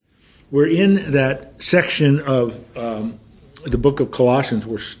We're in that section of the book of Colossians.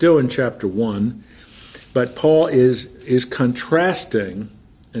 We're still in chapter 1, but Paul is contrasting,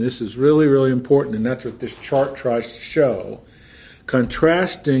 and this is really, really important, and that's what this chart tries to show,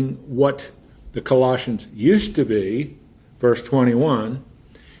 contrasting what the Colossians used to be, verse 21,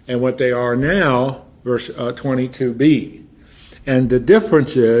 and what they are now, verse 22b. And the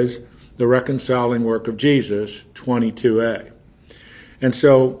difference is the reconciling work of Jesus, 22a. And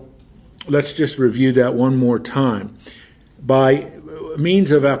so let's just review that one more time. By means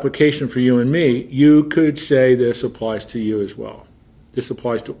of application for you and me, you could say this applies to you as well. This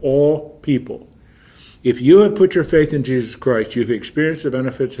applies to all people. If you have put your faith in Jesus Christ, you've experienced the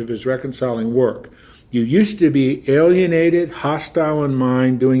benefits of his reconciling work. You used to be alienated, hostile in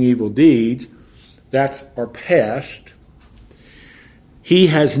mind, doing evil deeds. That's our past. He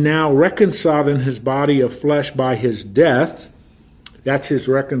has now reconciled in his body of flesh by his death. That's his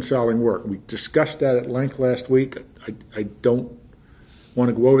reconciling work. We discussed that at length last week. I don't want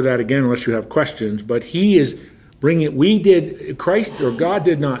to go over that again unless you have questions, but he is bringing it. Christ or God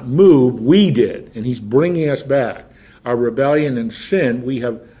did not move, we did, and he's bringing us back. Our rebellion and sin,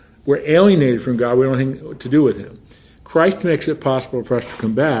 we're alienated from God. We don't have anything to do with him. Christ makes it possible for us to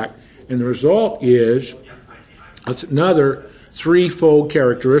come back, and the result is another threefold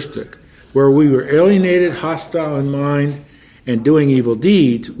characteristic. Where we were alienated, hostile in mind, and doing evil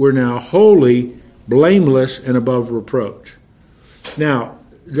deeds, we're now holy, blameless, and above reproach. Now,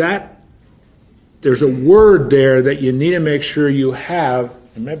 there's a word there that you need to make sure you have,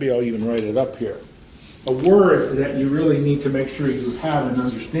 and maybe I'll even write it up here. A word that you really need to make sure you have and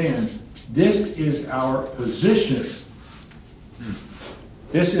understand. This is our position.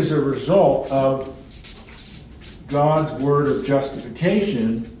 This is a result of God's word of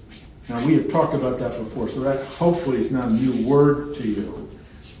justification. Now, we have talked about that before, so that hopefully is not a new word to you.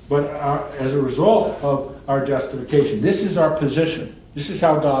 But as a result of our justification, this is our position. This is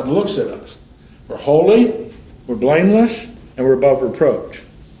how God looks at us. We're holy, we're blameless, and we're above reproach.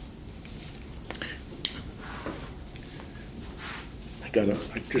 I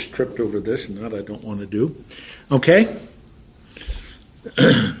just tripped over this, and that I don't want to do. Okay?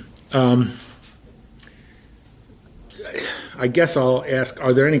 I guess I'll ask,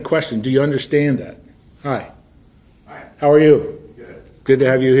 are there any questions? Do you understand that? Hi. Hi. How are you? Good. Good to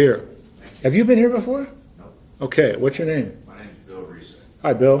have you here. Thank you. Have you been here before? No. Okay, what's your name? My name is Bill Reese.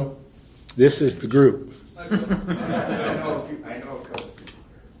 Hi, Bill. This is the group. I know a couple people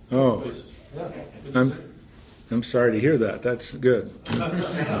here. Oh, I'm sorry to hear that. That's good.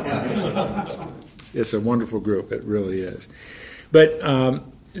 It's a wonderful group. It really is. But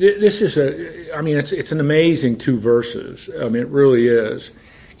this is it's an amazing 2 verses. I mean, it really is.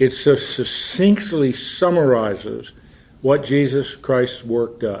 It so succinctly summarizes what Jesus Christ's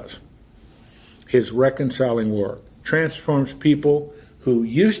work does. His reconciling work transforms people who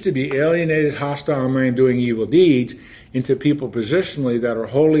used to be alienated, hostile in mind, doing evil deeds, into people positionally that are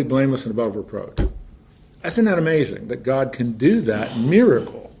holy, blameless, and above reproach. Isn't that amazing that God can do that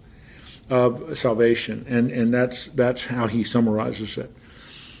miracle of salvation? And that's how he summarizes it.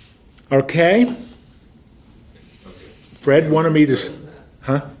 Okay? Fred wanted me to...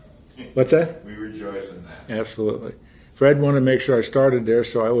 Huh? What's that? We rejoice in that. Absolutely. Fred wanted to make sure I started there,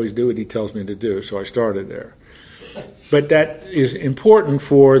 so I always do what he tells me to do, so I started there. But that is important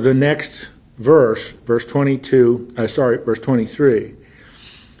for the next verse 23.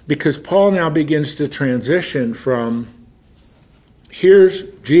 Because Paul now begins to transition from, here's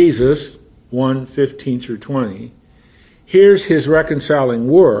Jesus, 1:15 through 20. Here's his reconciling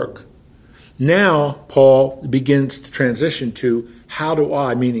work. Now Paul begins to transition to, how do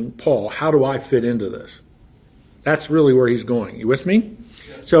I, meaning Paul, how do I fit into this? That's really where he's going. You with me?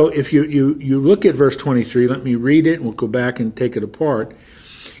 So if you look at verse 23, let me read it, and we'll go back and take it apart.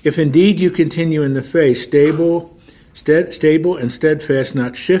 If indeed you continue in the faith, stable and steadfast,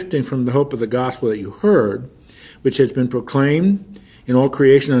 not shifting from the hope of the gospel that you heard, which has been proclaimed in all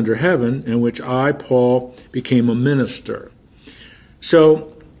creation under heaven, and which I, Paul, became a minister.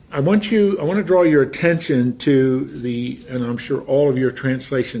 So I want to draw your attention to and I'm sure all of your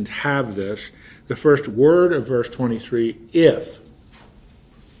translations have this, the first word of verse 23, if.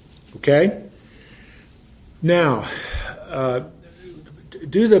 Okay? Now,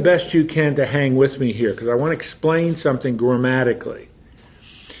 do the best you can to hang with me here, because I want to explain something grammatically.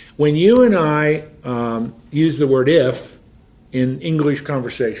 When you and I use the word if in English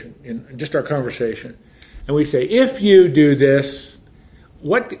conversation, in just our conversation, and we say, if you do this,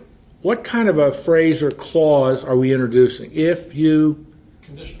 what kind of a phrase or clause are we introducing? If you...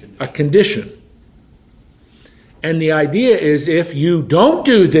 Condition. A condition. And the idea is if you don't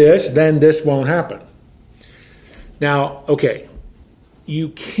do this, then this won't happen. Now, okay, you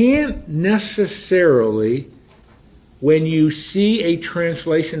can't necessarily, when you see a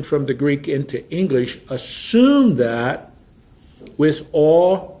translation from the Greek into English, assume that with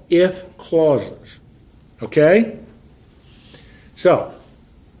all if clauses. Okay? So,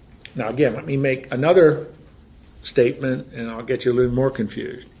 now again, let me make another statement and I'll get you a little more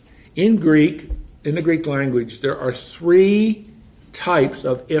confused. In the Greek language, there are 3 types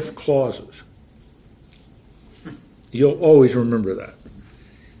of if clauses. You'll always remember that.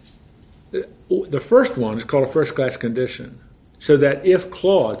 The first one is called a first-class condition. So that if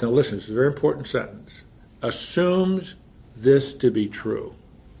clause, now listen, this is a very important sentence, assumes this to be true.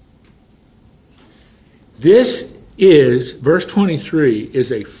 This is, verse 23,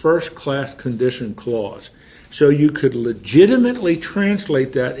 is a first-class condition clause. So you could legitimately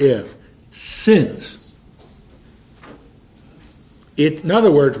translate that if, since. In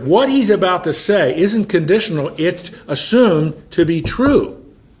other words, what he's about to say isn't conditional, it's assumed to be true.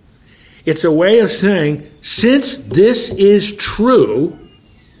 It's a way of saying, since this is true,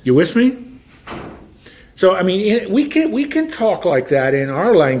 you with me? So, I mean, we can talk like that in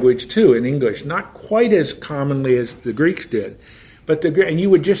our language too, in English, not quite as commonly as the Greeks did. And you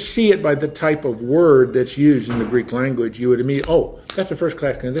would just see it by the type of word that's used in the Greek language. You would immediately, oh, that's a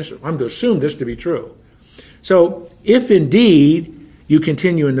first-class condition. I'm to assume this to be true. So, if indeed you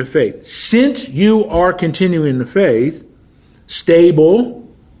continue in the faith, since you are continuing in the faith, stable,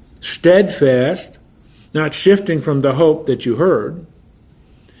 steadfast, not shifting from the hope that you heard.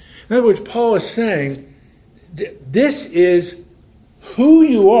 In other words, Paul is saying, this is who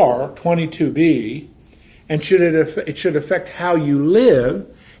you are, 22b, and it should affect how you live,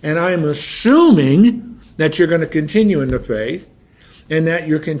 and I'm assuming that you're going to continue in the faith, and that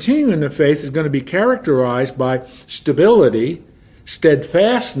your continuing in the faith is going to be characterized by stability,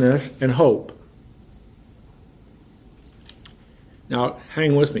 steadfastness, and hope. Now,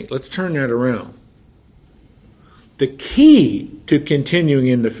 hang with me. Let's turn that around. The key to continuing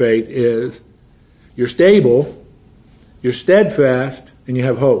in the faith is you're stable, you're steadfast, and you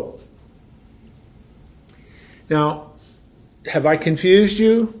have hope. Now, have I confused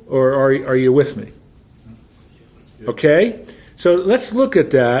you, or are you with me? Okay? So let's look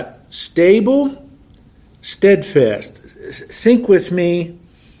at that. Stable, steadfast. Think with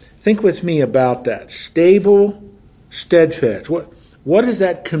me about that. Stable, steadfast. What is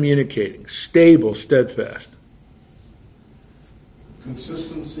that communicating? Stable, steadfast.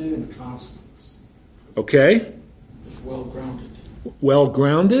 Consistency and constance. Okay. It's well-grounded.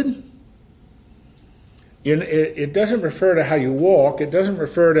 Well-grounded? It doesn't refer to how you walk. It doesn't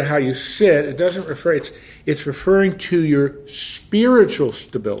refer to how you sit. It doesn't refer. It's referring to your spiritual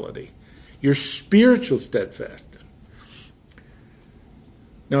stability, your spiritual steadfastness.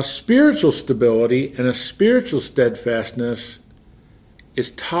 Now, spiritual stability and a spiritual steadfastness is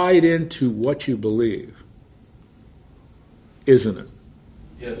tied into what you believe, isn't it?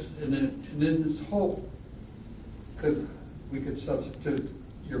 Yes, and then this hope, we could substitute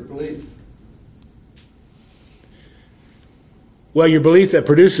your belief. Well, your belief that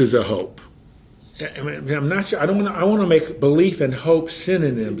produces a hope. I mean, I'm not sure. I want to make belief and hope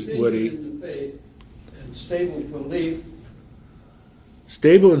synonyms, Woody. In the faith and stable belief.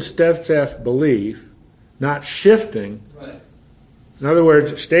 Stable and steadfast belief, not shifting. Right. In other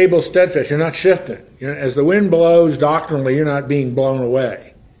words, stable, steadfast. You're not shifting. As the wind blows, doctrinally, you're not being blown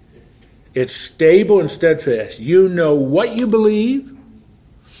away. It's stable and steadfast. You know what you believe.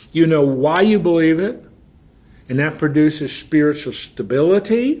 You know why you believe it. And that produces spiritual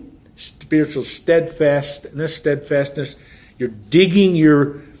stability, spiritual steadfastness. You're digging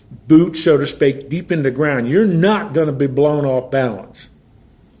your boot, so to speak, deep in the ground. You're not going to be blown off balance.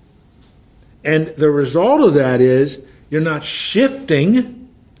 And the result of that is you're not shifting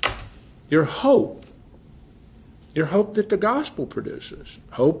your hope. Your hope that the gospel produces.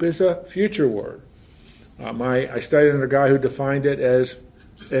 Hope is a future word. I studied under a guy who defined it as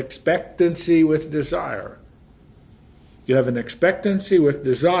expectancy with desire. You have an expectancy with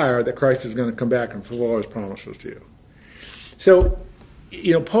desire that Christ is going to come back and fulfill all his promises to you. So,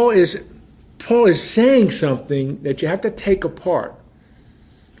 Paul is saying something that you have to take apart.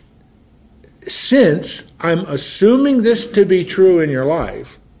 Since I'm assuming this to be true in your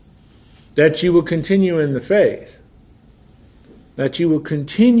life, that you will continue in the faith, that you will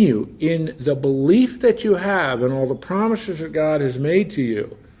continue in the belief that you have and all the promises that God has made to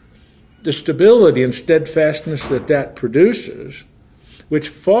you, the stability and steadfastness that produces, which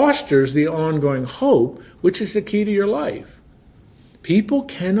fosters the ongoing hope, which is the key to your life. People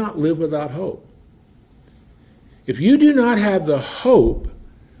cannot live without hope. If you do not have the hope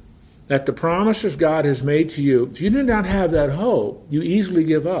that the promises God has made to you, if you do not have that hope, you easily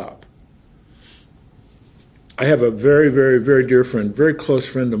give up. I have a very, very, very dear friend, very close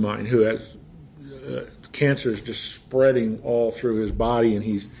friend of mine who has cancer is just spreading all through his body, and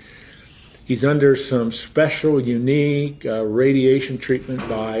he's under some special, unique radiation treatment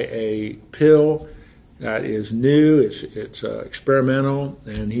by a pill that is new. It's experimental,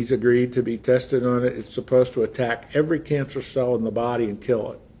 and he's agreed to be tested on it. It's supposed to attack every cancer cell in the body and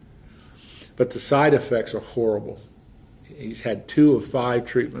kill it. But the side effects are horrible. He's had 2 of 5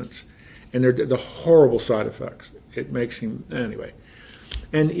 treatments, and they're the horrible side effects. It makes him, anyway.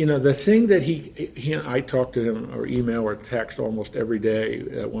 And, the thing that he I talk to him or email or text almost every day,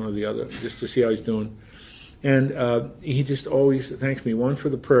 one or the other, just to see how he's doing. And he just always thanks me, one, for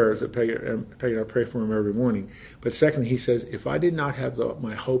the prayers that Peggy and I pray for him every morning. But secondly, he says, if I did not have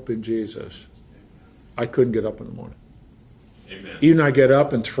my hope in Jesus, I couldn't get up in the morning. Amen. Even I get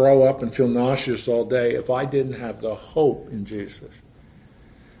up and throw up and feel nauseous all day if I didn't have the hope in Jesus.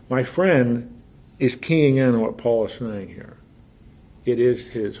 My friend is keying in on what Paul is saying here. It is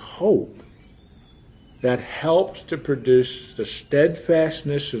his hope that helps to produce the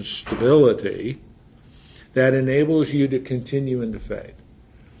steadfastness and stability that enables you to continue in the faith.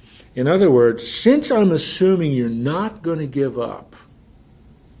 In other words, since I'm assuming you're not going to give up,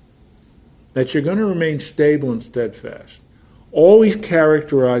 that you're going to remain stable and steadfast, always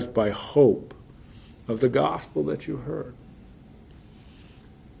characterized by hope of the gospel that you heard,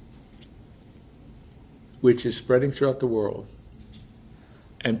 which is spreading throughout the world.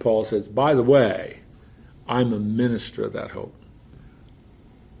 And Paul says, by the way, I'm a minister of that hope,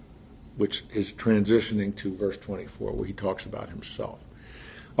 which is transitioning to verse 24, where he talks about himself.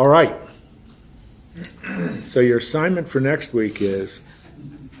 All right. So your assignment for next week is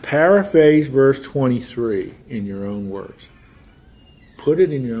paraphrase verse 23 in your own words. Put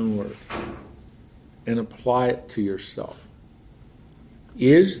it in your own words and apply it to yourself.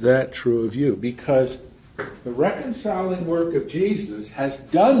 Is that true of you? Because the reconciling work of Jesus has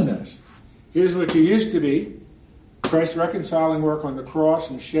done this. Here's what you used to be. Christ's reconciling work on the cross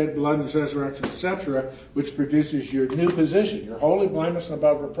and shed blood and resurrection, etc., which produces your new position. You're holy, blameless, and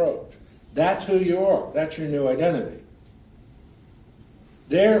above reproach. That's who you are. That's your new identity.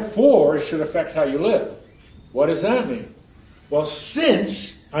 Therefore, it should affect how you live. What does that mean? Well,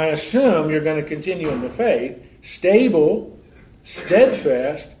 since I assume you're going to continue in the faith, stable,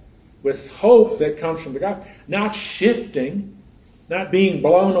 steadfast, with hope that comes from the gospel, not shifting, not being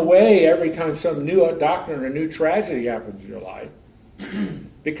blown away every time some new doctrine or new tragedy happens in your life,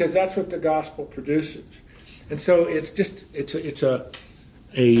 because that's what the gospel produces. And so it's a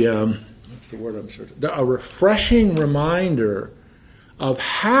what's the word I'm searching? A refreshing reminder of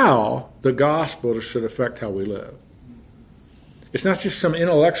how the gospel should affect how we live. It's not just some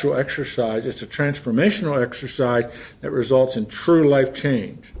intellectual exercise, it's a transformational exercise that results in true life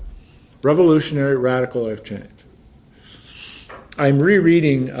change. Revolutionary, radical life change. I'm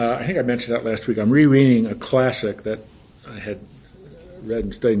rereading, I think I mentioned that last week, I'm rereading a classic that I had read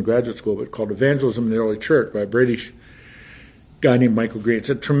and studied in graduate school, but called Evangelism in the Early Church by a British guy named Michael Green. It's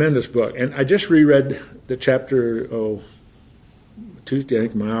a tremendous book. And I just reread the chapter, Tuesday, I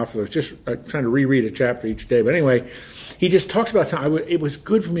think, in my office. I was just trying to reread a chapter each day. But anyway, he just talks about something. It was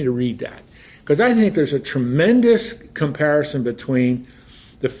good for me to read that, because I think there's a tremendous comparison between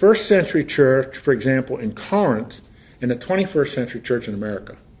the first century church, for example, in Corinth, and the 21st century church in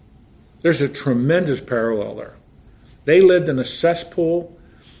America. There's a tremendous parallel there. They lived in a cesspool,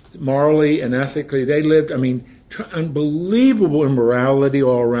 morally and ethically. They lived, unbelievable immorality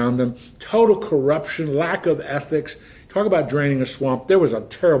all around them, total corruption, lack of ethics. Talk about draining a swamp. There was a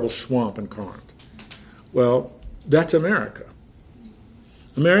terrible swamp in Corinth. Well, that's America.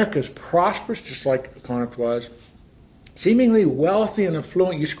 America is prosperous, just like Corinth was. Seemingly wealthy and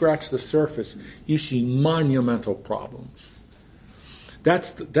affluent, you scratch the surface, you see monumental problems.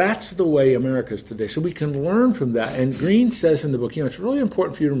 That's the way America is today. So we can learn from that. And Green says in the book, it's really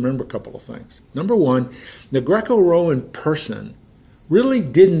important for you to remember a couple of things. Number one, the Greco-Roman person really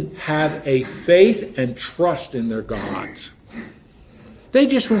didn't have a faith and trust in their gods. They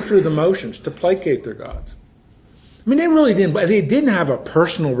just went through the motions to placate their gods. They really didn't. They didn't have a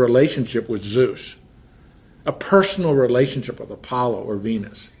personal relationship with Zeus, a personal relationship with Apollo or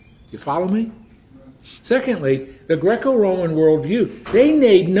Venus. You follow me? Secondly, the Greco-Roman worldview, they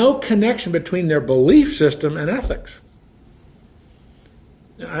made no connection between their belief system and ethics.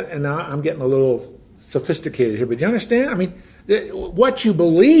 And now I'm getting a little sophisticated here, but do you understand? What you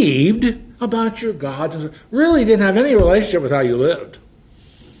believed about your gods really didn't have any relationship with how you lived.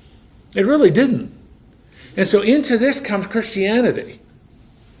 It really didn't. And so into this comes Christianity.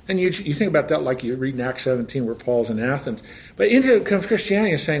 And you think about that like you read in Acts 17 where Paul's in Athens. But into it comes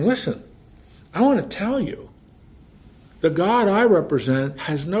Christianity and saying, listen, I want to tell you, the God I represent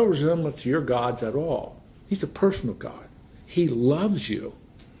has no resemblance to your gods at all. He's a personal God. He loves you.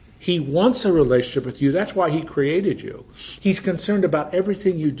 He wants a relationship with you. That's why he created you. He's concerned about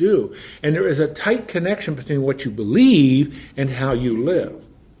everything you do. And there is a tight connection between what you believe and how you live.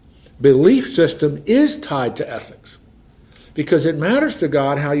 Belief system is tied to ethics because it matters to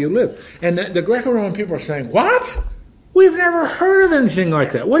God how you live. And the Greco-Roman people are saying, what? We've never heard of anything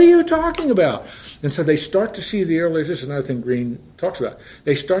like that. What are you talking about? And so they start to see the early, this is another thing Green talks about,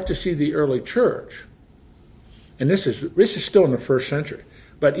 they start to see the early church. And this is still in the first century.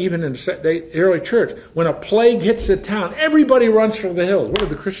 But even in the early church, when a plague hits the town, everybody runs for the hills. What do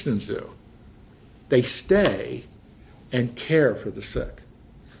the Christians do? They stay and care for the sick.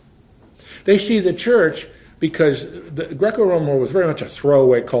 They see the church, because the Greco-Roman world was very much a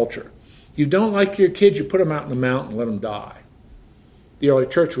throwaway culture. You don't like your kids, you put them out in the mountain and let them die. The early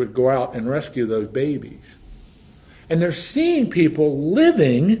church would go out and rescue those babies. And they're seeing people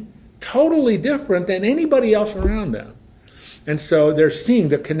living totally different than anybody else around them. And so they're seeing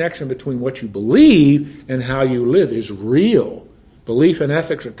the connection between what you believe and how you live is real. Belief and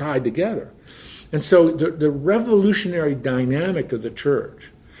ethics are tied together. And so the revolutionary dynamic of the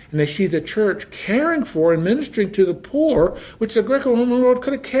church, and they see the church caring for and ministering to the poor, which the Greco-Roman world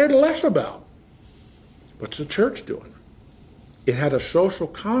could have cared less about. What's the church doing? It had a social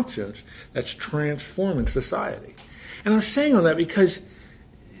conscience that's transforming society. And I'm saying all that because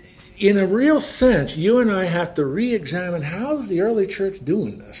in a real sense, you and I have to re-examine how is the early church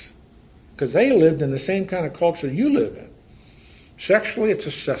doing this? Because they lived in the same kind of culture you live in. Sexually, it's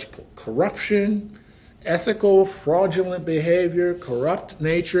a cesspool. Corruption, ethical, fraudulent behavior, corrupt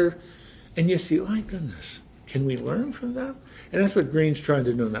nature. And you see, oh my goodness, can we learn from that? And that's what Green's trying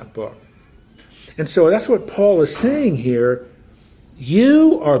to do in that book. And so that's what Paul is saying here.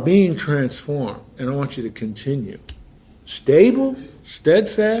 You are being transformed, and I want you to continue. Stable,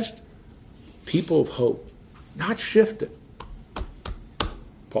 steadfast, people of hope, not shifted.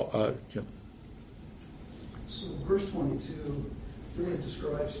 Jim. So verse 22 really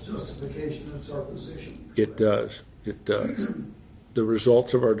describes justification as our position. It does. It does. The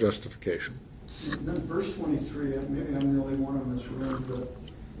results of our justification. And then verse 23, maybe I'm the only one in this room that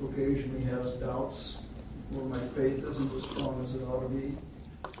occasionally has doubts or my faith isn't as strong as it ought to be.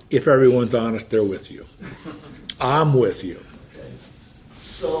 If everyone's honest, they're with you. I'm with you. Okay.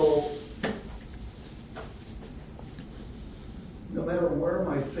 So, no matter where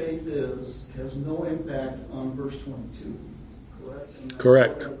my faith is, has no impact on verse 22,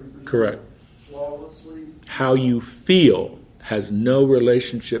 correct? Correct. Flawlessly. How you feel has no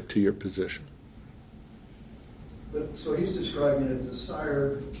relationship to your position. But, so he's describing a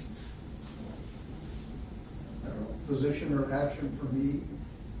desired, I don't know, position or action for me.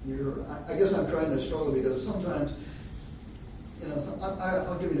 I guess I'm trying to struggle because sometimes,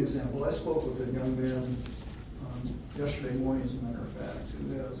 I'll give you an example. I spoke with a young man yesterday morning, as a matter of fact,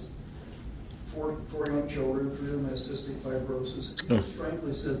 who has four young children, 3 of them have cystic fibrosis. He just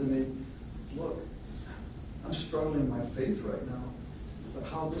frankly said to me, look, I'm struggling in my faith right now, but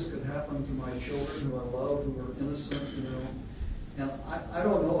how this could happen to my children who I love, who are innocent, and I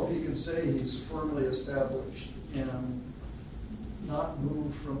don't know if he can say he's firmly established and not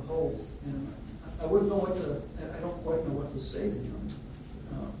moved from hope. And I wouldn't know I don't quite know what to say to him,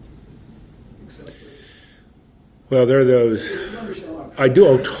 except that. Well, there are those. You understand what I'm I do.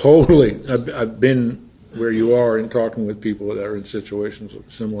 Oh, totally. I've been where you are and talking with people that are in situations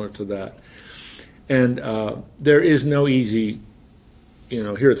similar to that. And there is no easy,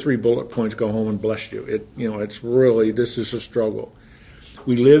 here are 3 bullet points, go home and bless you. It's really, this is a struggle.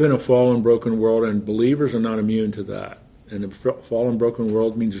 We live in a fallen, broken world, and believers are not immune to that. And a fallen, broken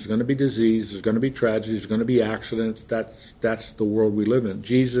world means there's going to be disease, there's going to be tragedy, there's going to be accidents. That's the world we live in.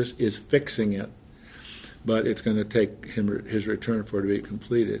 Jesus is fixing it, but it's going to take his return for it to be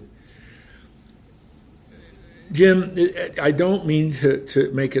completed. Jim, I don't mean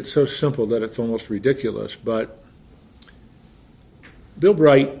to make it so simple that it's almost ridiculous, but Bill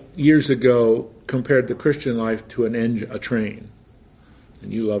Bright years ago compared the Christian life to a train.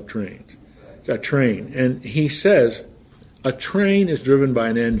 And you love trains. It's a train. And he says, a train is driven by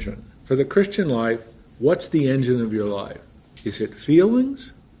an engine. For the Christian life, what's the engine of your life? Is it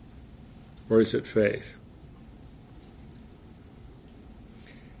feelings or is it faith?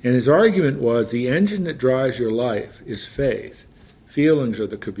 And his argument was the engine that drives your life is faith. Feelings are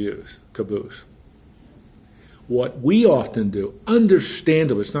the caboose. what we often do,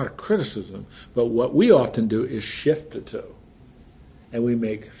 understandably, it's not a criticism, but what we often do is shift the two. And we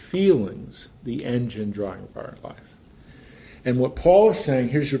make feelings the engine driving our life. And what Paul is saying,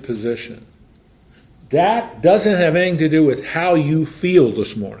 here's your position. That doesn't have anything to do with how you feel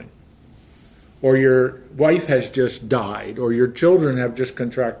this morning. Or your wife has just died, or your children have just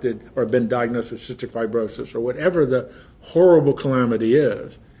contracted or been diagnosed with cystic fibrosis, or whatever the horrible calamity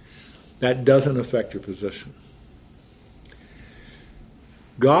is. That doesn't affect your position.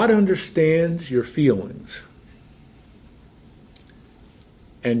 God understands your feelings.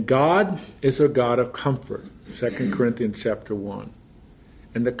 And God is a God of comfort, 2 Corinthians chapter 1.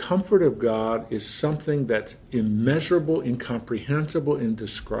 And the comfort of God is something that's immeasurable, incomprehensible,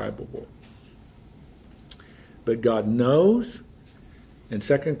 indescribable. But God knows, in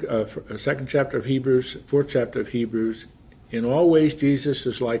second chapter of Hebrews, 4th chapter of Hebrews, in all ways Jesus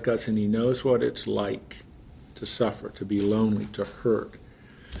is like us, and he knows what it's like to suffer, to be lonely, to hurt.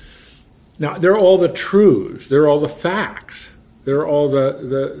 Now, they're all the truths, they're all the facts, they're all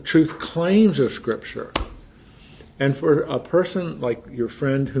the truth claims of Scripture. And for a person like your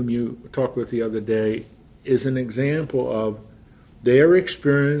friend whom you talked with the other day is an example of they're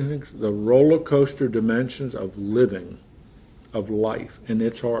experiencing the roller coaster dimensions of living, of life, and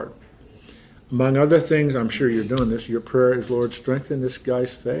it's hard. Among other things, I'm sure you're doing this, your prayer is, Lord, strengthen this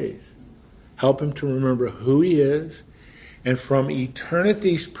guy's faith. Help him to remember who he is, and from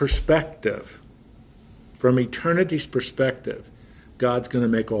eternity's perspective, God's going to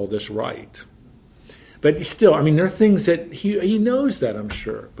make all this right. But still, I mean, there are things that he knows that, I'm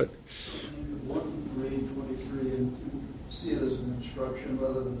sure. But one read 23 and see it as an instruction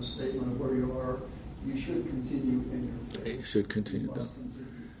rather than a statement of where you are. You should continue in your faith. you should continue. You must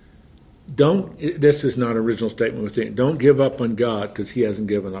continue. This is not an original statement within. Don't give up on God because he hasn't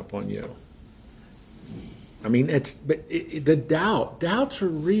given up on you. I mean, the doubts are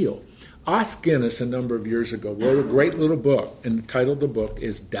real. Os Guinness, a number of years ago, wrote a great little book, and the title of the book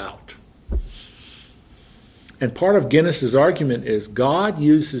is Doubt. And part of Guinness's argument is God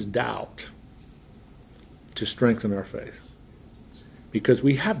uses doubt to strengthen our faith. Because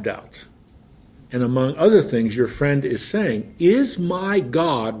we have doubts. And among other things, your friend is saying, is my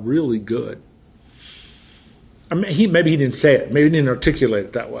God really good? I mean, maybe he didn't say it. Maybe he didn't articulate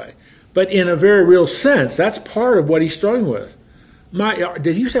it that way. But in a very real sense, that's part of what he's struggling with.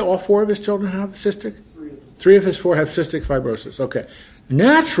 Did you say all 4 of his children have cystic? 3 of his 4 have cystic fibrosis. Okay.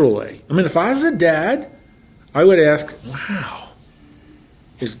 Naturally, I mean, if I was a dad, I would ask, wow,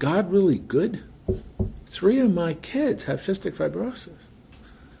 is God really good? 3 of my kids have cystic fibrosis.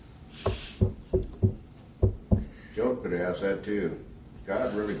 Job could have asked that too.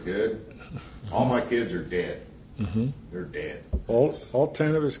 God really good? All my kids are dead. Mm-hmm. They're dead. All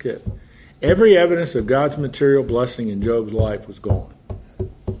 10 of his kids. Every evidence of God's material blessing in Job's life was gone.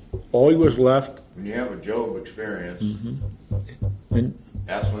 All he was left. When you have a Job experience, And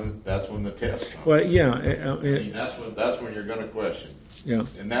that's when the test comes. well, yeah, I mean, that's when you're going to question. yeah.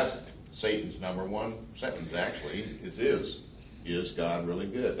 And that's Satan's number one sentence. Actually, is God really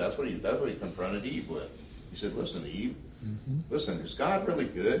good? That's what he confronted Eve with. He said, "Listen, Eve. Listen, is God really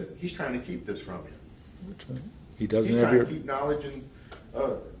good? He's trying to keep this from you. He doesn't He's have trying your. to keep knowledge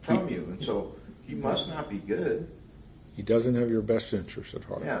from you, and so he must not be good." He doesn't have your best interest at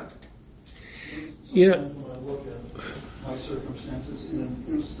heart. Yeah. Sometimes You know- when I look at my circumstances in an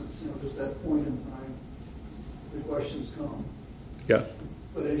instant, just that point in time, the questions come. Yeah.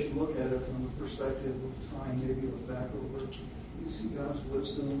 But as you look at it from the perspective of time, maybe look back over, you see God's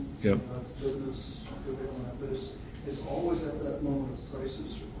wisdom, Yep. God's goodness prevailing. But it's always at that moment of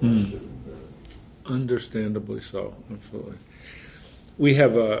crisis or question that Understandably so, absolutely. We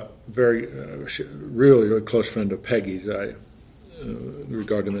have a very, really, really close friend of Peggy's. I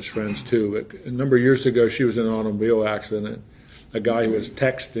regard them as friends too. But a number of years ago, she was in an automobile accident. A guy who was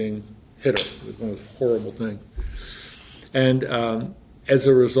texting hit her. It was one of those horrible things. And as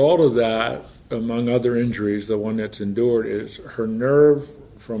a result of that, among other injuries, the one that's endured is her nerve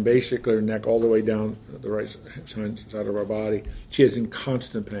from basically her neck all the way down the right side of her body. She is in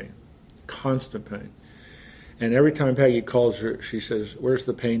constant pain. Constant pain. And every time Peggy calls her, she says, "Where's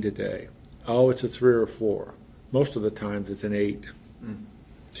the pain today?" "Oh, it's a 3 or 4. Most of the times it's an 8.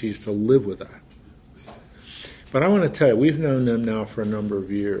 She used to live with that. But I want to tell you, we've known them now for a number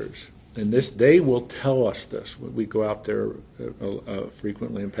of years. And they will tell us this. We go out there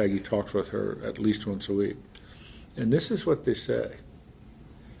frequently, and Peggy talks with her at least once a week. And this is what they say.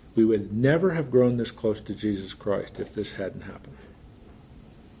 We would never have grown this close to Jesus Christ if this hadn't happened.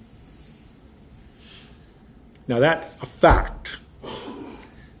 Now that's a fact.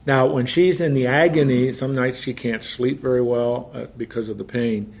 Now, when she's in the agony, some nights she can't sleep very well because of the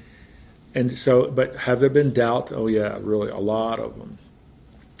pain. And so, but have there been doubts? Oh yeah, really, a lot of them.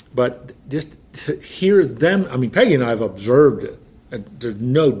 But just to hear them, I mean, Peggy and I have observed it. There's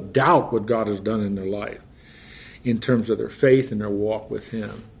no doubt what God has done in their life in terms of their faith and their walk with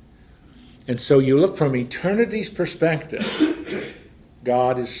Him. And so you look from eternity's perspective,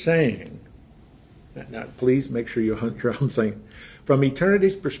 God is saying, now please make sure you hunt your own saying, from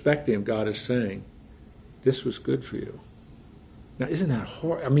eternity's perspective, God is saying, this was good for you. Now, isn't that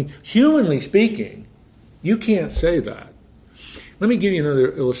horrible? I mean, humanly speaking, you can't say that. Let me give you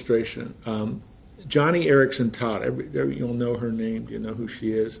another illustration. Johnny Erickson Todd, you'll know her name. Do you know who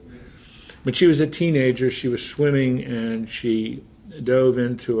she is? When she was a teenager, she was swimming and she dove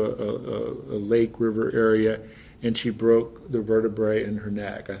into a lake river area and she broke the vertebrae in her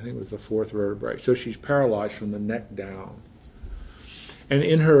neck. I think it was the fourth vertebrae. So she's paralyzed from the neck down. And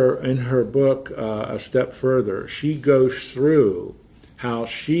in her book, A Step Further, she goes through how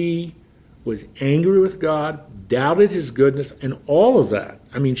she was angry with God, doubted His goodness, and all of that.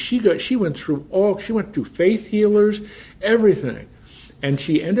 I mean, she went through faith healers, everything. And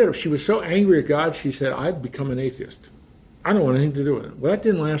she was so angry at God, she said, I've become an atheist. I don't want anything to do with it. Well, that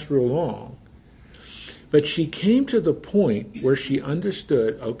didn't last real long. But she came to the point where she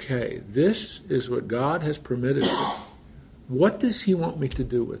understood, okay, this is what God has permitted me. What does He want me to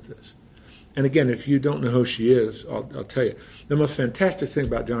do with this? And again, if you don't know who she is, I'll tell you. The most fantastic thing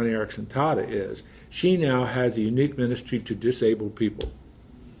about Johnny Erickson Tada is she now has a unique ministry to disabled people.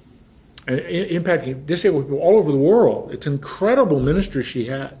 And impacting disabled people all over the world. It's an incredible ministry she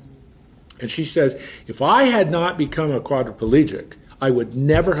had. And she says, if I had not become a quadriplegic, I would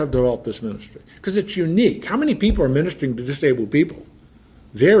never have developed this ministry. Because it's unique. How many people are ministering to disabled people?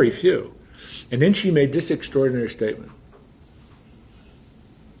 Very few. And then she made this extraordinary statement.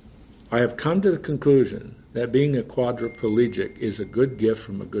 I have come to the conclusion that being a quadriplegic is a good gift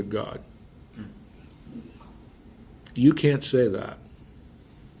from a good God. You can't say that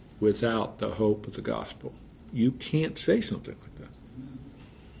without the hope of the gospel. You can't say something like that.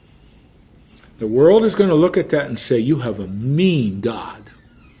 The world is going to look at that and say, you have a mean God.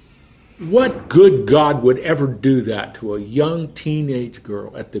 What good God would ever do that to a young teenage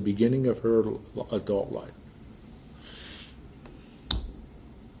girl at the beginning of her adult life?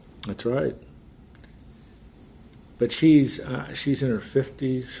 That's right. But she's in her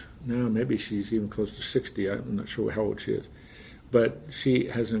 50s now. Maybe she's even close to 60. I'm not sure how old she is. But she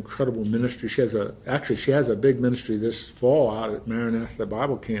has an incredible ministry. She has a big ministry this fall out at Maranatha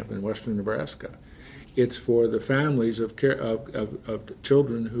Bible Camp in western Nebraska. It's for the families of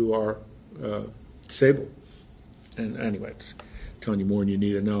children who are disabled. And anyway, it's telling you more than you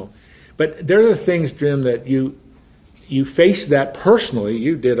need to know. But there are the things, Jim, that you face that personally.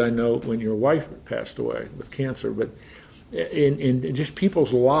 You did, I know, when your wife passed away with cancer. But in just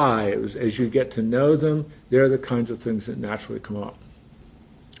people's lives, as you get to know them, they're the kinds of things that naturally come up.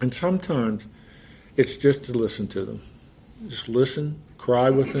 And sometimes it's just to listen to them. Just listen, cry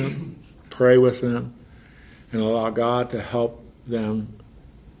with them, pray with them, and allow God to help them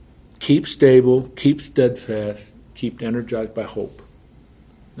keep stable, keep steadfast, keep energized by hope,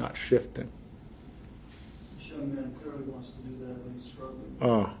 not shifting. This young man clearly wants to do that, but he's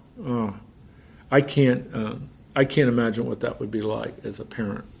struggling. I can't imagine what that would be like as a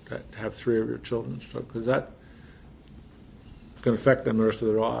parent, to have three of your children struggle, because that's going to affect them the rest of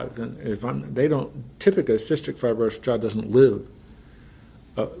their lives. And they don't, typically a cystic fibrosis child doesn't live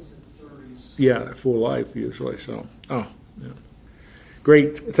a full life usually. So, yeah.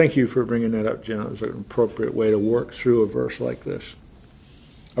 Great. Thank you for bringing that up, Jen. It was an appropriate way to work through a verse like this.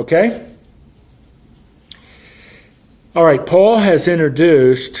 Okay? All right, Paul has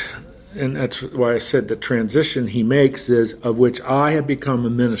introduced, and that's why I said the transition he makes is, of which I have become a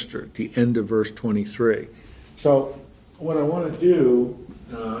minister, at the end of verse 23. So what I want to do,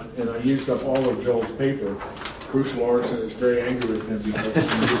 and I used up all of Joel's paper. Bruce Lawrence is very angry with him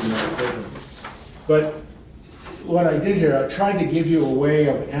because I'm using that paper. But what I did here, I tried to give you a way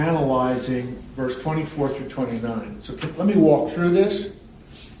of analyzing verse 24 through 29. So let me walk through this,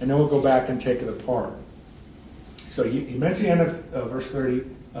 and then we'll go back and take it apart. So he mentioned the end of verse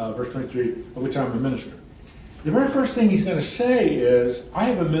 23, of which I'm a minister. The very first thing he's going to say is, I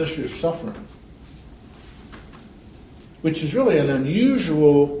have a ministry of suffering, which is really an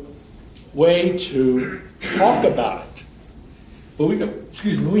unusual way to talk about it. But we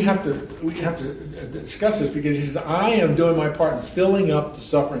have to discuss this, because he says, I am doing my part in filling up the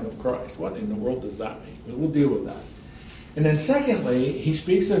suffering of Christ. What in the world does that mean? We'll deal with that. And then secondly, he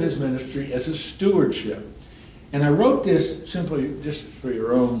speaks of his ministry as a stewardship. And I wrote this simply just for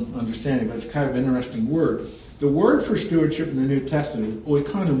your own understanding, but it's kind of an interesting word. The word for stewardship in the New Testament is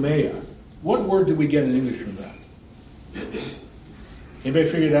oikonomia. What word did we get in English from that? Anybody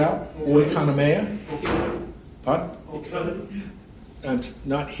figured it out? Oikonomia? Pardon? Okay. I'm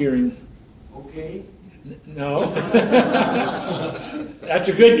not hearing. Okay. No. That's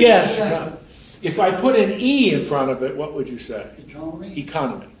a good guess. If I put an E in front of it, what would you say? Economy?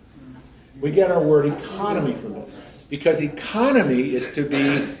 Economy. We get our word economy from this. Because economy is to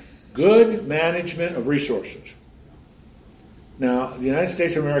be good management of resources. Now, the United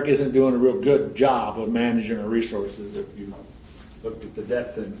States of America isn't doing a real good job of managing our resources if you looked at the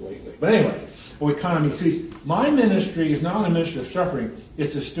debt thing lately. But anyway, economy. See, my ministry is not a ministry of suffering,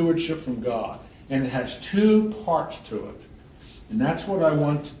 it's a stewardship from God. And it has two parts to it. And that's what I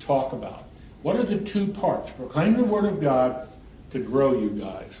want to talk about. What are the two parts? Proclaim the Word of God to grow you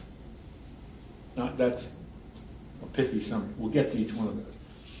guys. Now, that's a pithy summary. We'll get to each one of those.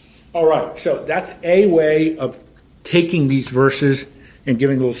 All right, so that's a way of taking these verses and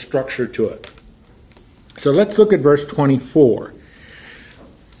giving a little structure to it. So let's look at verse 24.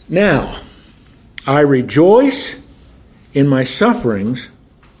 Now, I rejoice in my sufferings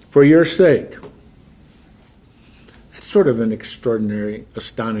for your sake. That's sort of an extraordinary,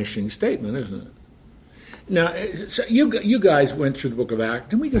 astonishing statement, isn't it? Now, so you guys went through the book of Acts.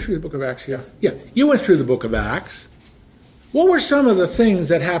 Didn't we go through the book of Acts? Yeah. Yeah, you went through the book of Acts. What were some of the things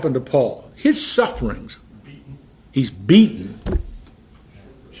that happened to Paul? His sufferings. He's beaten.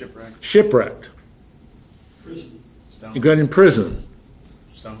 Shipwrecked. Prison. He got in prison.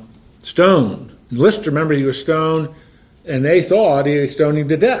 Stoned. Lister, remember, he was stoned, and they thought he was stoning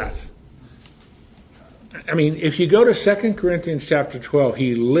to death. I mean, if you go to 2 Corinthians chapter 12,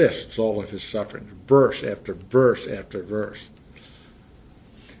 he lists all of his sufferings, verse after verse after verse.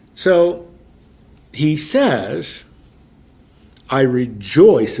 So he says, I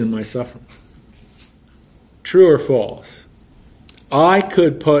rejoice in my suffering. True or false? I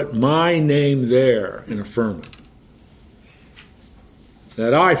could put my name there and affirm it.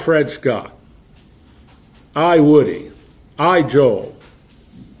 That I, Fred Scott, I, Woody, I, Joel,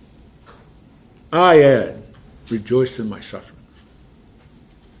 I, Ed, rejoice in my suffering.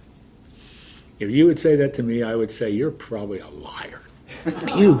 If you would say that to me, I would say, you're probably a liar.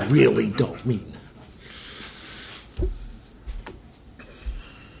 You really don't mean that.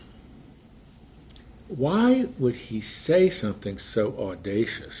 Why would he say something so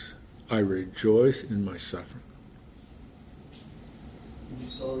audacious? I rejoice in my suffering. He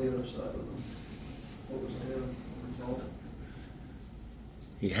saw the other side of them. What was ahead? Result?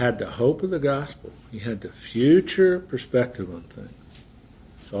 He had the hope of the gospel. He had the future perspective on things.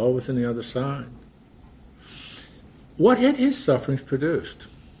 It's all within the other side. What had his sufferings produced?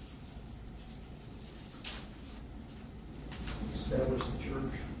 Established the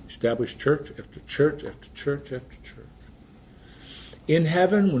church. Established church after church after church after church. In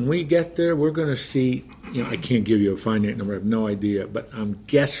heaven, when we get there, we're going to see, I can't give you a finite number, I have no idea, but I'm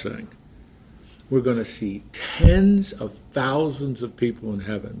guessing we're going to see tens of thousands of people in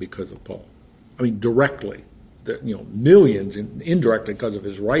heaven because of Paul. I mean, directly. Millions indirectly because of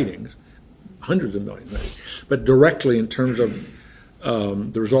his writings. Hundreds of millions, maybe. But directly in terms of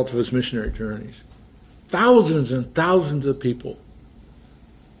the results of his missionary journeys. Thousands and thousands of people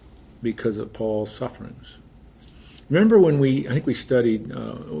because of Paul's sufferings. Remember when we studied in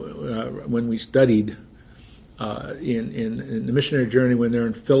the missionary journey when they're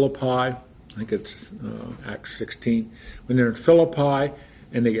in Philippi, I think it's Acts 16, when they're in Philippi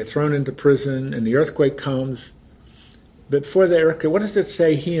and they get thrown into prison and the earthquake comes. But before the earthquake, what does it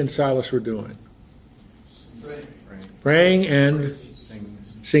say he and Silas were doing? Praying and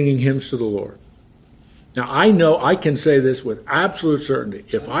singing hymns to the Lord. Now I know I can say this with absolute certainty.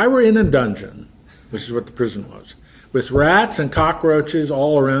 If I were in a dungeon, which is what the prison was, with rats and cockroaches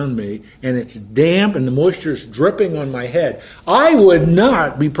all around me, and it's damp and the moisture's dripping on my head, I would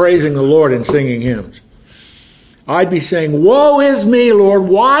not be praising the Lord and singing hymns. I'd be saying, woe is me, Lord,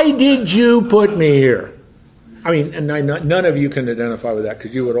 why did you put me here? I mean, and none of you can identify with that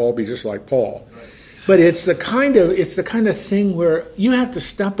because you would all be just like Paul. But it's the kind of thing where you have to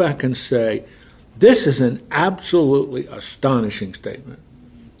step back and say, this is an absolutely astonishing statement.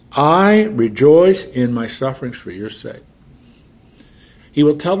 I rejoice in my sufferings for your sake. He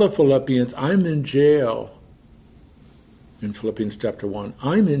will tell the Philippians, I'm in jail. In Philippians chapter 1,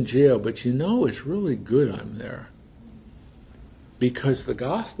 I'm in jail, but it's really good I'm there. Because the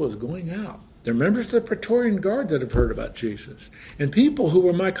gospel is going out. They're members of the Praetorian Guard that have heard about Jesus. And people who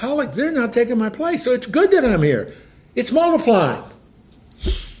were my colleagues, they're not taking my place. So it's good that I'm here. It's multiplying.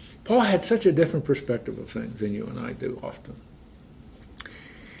 Paul had such a different perspective of things than you and I do often.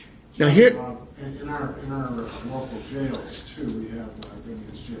 Now here, in our local jails too, we have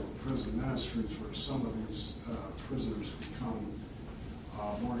Vineyards Jail Prison Ministries, where some of these prisoners become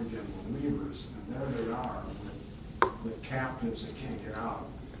born again believers, and there they are with captives that can't get out,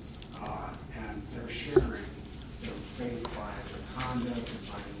 and they're sharing their faith by their conduct and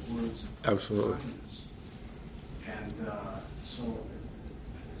by their words. Absolutely. And so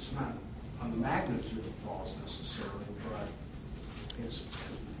it's not on the magnitude of Paul's necessarily, but it's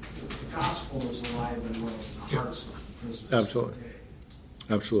the gospel is alive and well in the hearts of the prisoners. Absolutely.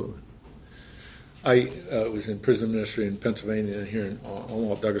 Absolutely. I was in prison ministry in Pennsylvania and here in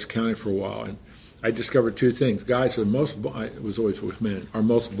Omaha, Douglas County for a while, and I discovered two things. Guys are it was always with men, are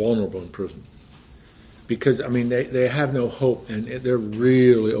most vulnerable in prison. Because, I mean, they have no hope, and they're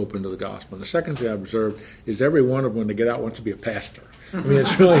really open to the gospel. And the second thing I observed is every one of them, when they get out, wants to be a pastor. I mean,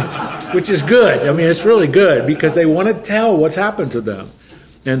 it's really, which is good. I mean, it's really good because they want to tell what's happened to them.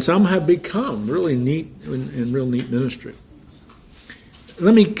 And some have become really neat, in real neat ministry.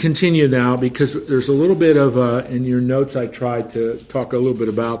 Let me continue now because there's a little bit of, in your notes I tried to talk a little bit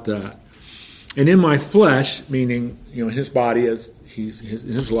about that. And in my flesh, meaning, in his body, as in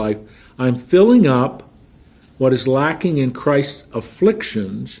his life, I'm filling up what is lacking in Christ's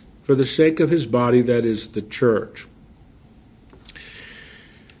afflictions for the sake of his body, that is the church.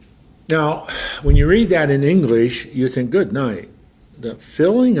 Now, when you read that in English, you think, good night. The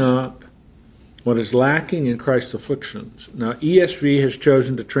filling up what is lacking in Christ's afflictions. Now, ESV has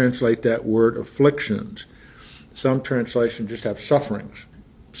chosen to translate that word afflictions. Some translations just have sufferings.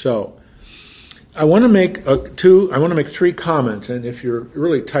 So, I want to make three comments, and if you're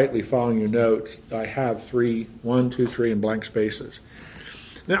really tightly following your notes, I have 1, 2, 3 in blank spaces.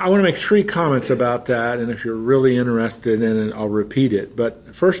 Now, I want to make 3 comments about that, and if you're really interested in it, I'll repeat it.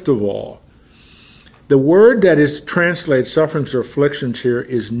 But first of all, the word that is translated sufferings or afflictions here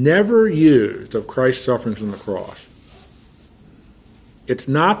is never used of Christ's sufferings on the cross. It's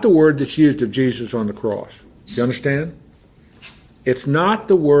not the word that's used of Jesus on the cross. Do you understand? It's not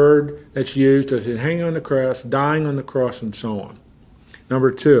the word that's used of him hanging on the cross, dying on the cross, and so on. Number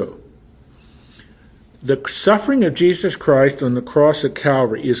 2, the suffering of Jesus Christ on the cross at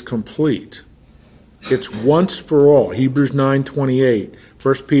Calvary is complete. It's once for all. Hebrews 9:28,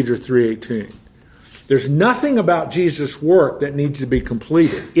 1 Peter 3:18. There's nothing about Jesus' work that needs to be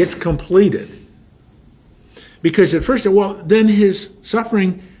completed. It's completed. Because at first, then his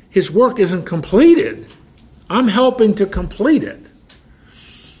suffering, his work isn't completed. I'm helping to complete it.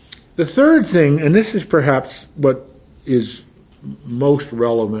 The third thing, and this is perhaps what is most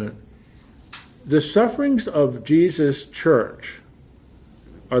relevant, the sufferings of Jesus' church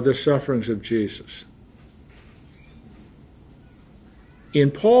are the sufferings of Jesus.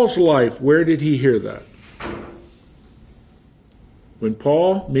 In Paul's life, where did he hear that? When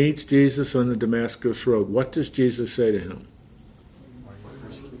Paul meets Jesus on the Damascus Road, what does Jesus say to him?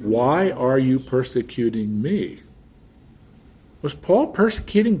 Why are you persecuting me? Was Paul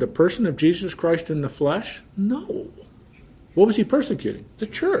persecuting the person of Jesus Christ in the flesh? No. What was he persecuting? The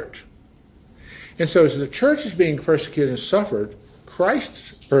church. And so as the church is being persecuted and suffered,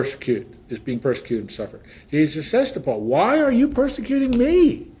 Christ is being persecuted and suffered. Jesus says to Paul, why are you persecuting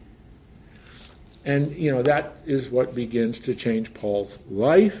me? And, that is what begins to change Paul's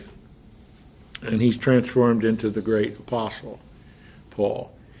life. And he's transformed into the great apostle,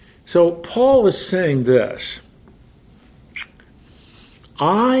 Paul. So Paul is saying this: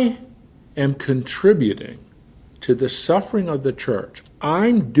 I am contributing to the suffering of the church.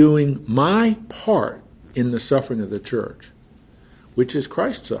 I'm doing my part in the suffering of the church, which is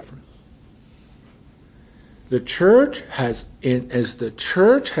Christ's suffering. The church as the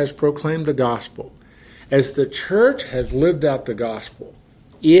church has proclaimed the gospel, as the church has lived out the gospel,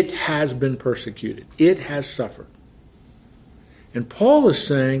 it has been persecuted. It has suffered. And Paul is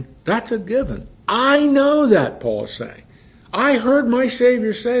saying, that's a given. I know that, Paul is saying. I heard my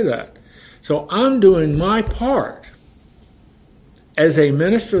Savior say that. So I'm doing my part as a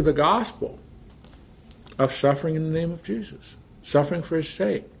minister of the gospel of suffering in the name of Jesus, suffering for his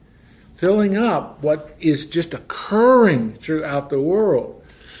sake, filling up what is just occurring throughout the world.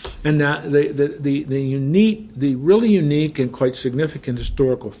 And that the really unique and quite significant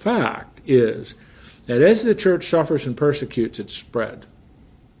historical fact is that as the church suffers and persecutes, it's spread.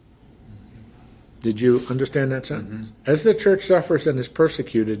 Did you understand that sentence? Mm-hmm. As the church suffers and is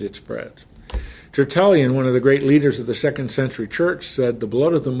persecuted, it spreads. Tertullian, one of the great leaders of the 2nd century church, said the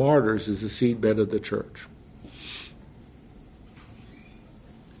blood of the martyrs is the seedbed of the church.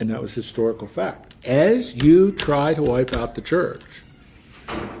 And that was historical fact. As you try to wipe out the church,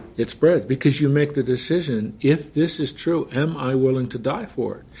 It spreads because you make the decision, if this is true, am I willing to die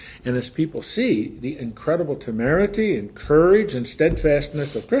for it? And as people see the incredible temerity and courage and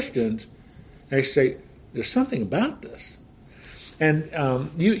steadfastness of Christians, they say, there's something about this. And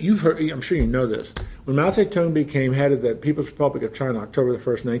you've heard, I'm sure you know this, when Mao Zedong became head of the People's Republic of China, October the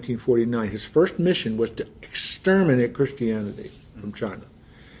 1st, 1949, his first mission was to exterminate Christianity from China.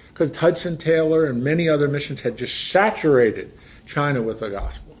 Because Hudson Taylor and many other missions had just saturated China with the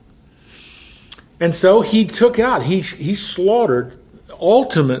gospel. And so he took out, he slaughtered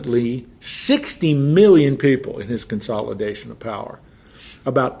ultimately 60 million people in his consolidation of power.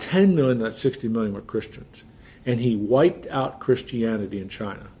 About 10 million of that 60 million were Christians. And he wiped out Christianity in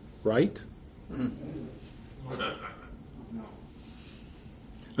China, right? No.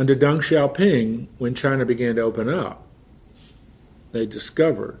 Under Deng Xiaoping, when China began to open up, they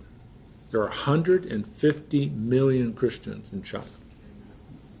discovered there are 150 million Christians in China.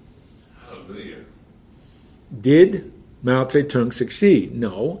 Hallelujah. Did Mao Zedong succeed?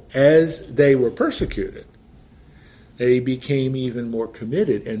 No. As they were persecuted, they became even more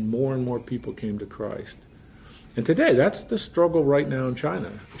committed and more people came to Christ. And today, that's the struggle right now in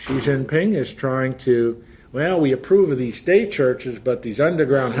China. Xi Jinping is trying to, well, we approve of these state churches, but these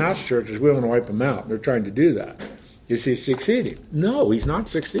underground house churches, we want to wipe them out. They're trying to do that. Is he succeeding? No, he's not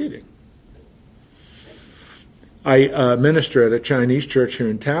succeeding. I minister at a Chinese church here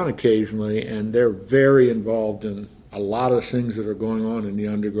in town occasionally, and they're very involved in a lot of things that are going on in the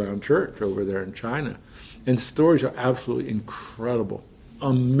underground church over there in China. And stories are absolutely incredible.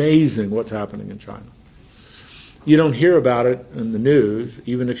 Amazing what's happening in China. You don't hear about it in the news,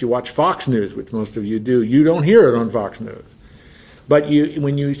 even if you watch Fox News, which most of you do. You don't hear it on Fox News. But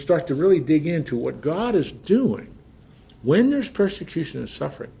when you start to really dig into what God is doing, when there's persecution and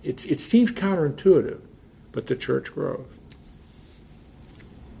suffering, it seems counterintuitive, but the church grows.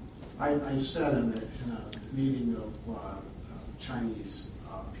 I sat in a meeting of Chinese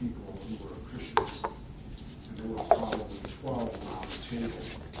people who were Christians, and there were probably 12 around the table.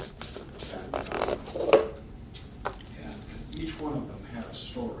 And each one of them had a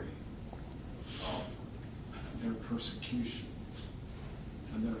story of their persecution,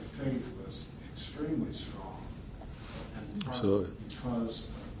 and their faith was extremely strong. And partly because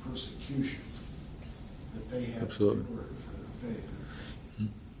of persecution that they had Absolutely. to work for their faith.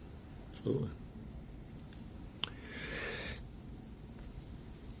 Absolutely.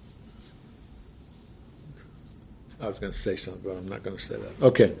 I was going to say something, but I'm not going to say that.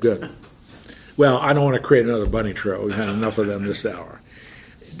 Okay, good. Well, I don't want to create another bunny trail. We've had enough of them this hour.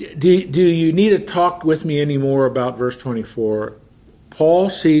 Do you need to talk with me anymore about verse 24? Paul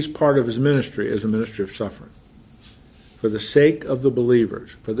sees part of his ministry as a ministry of suffering for the sake of the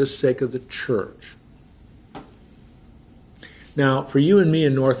believers, for the sake of the church. Now, for you and me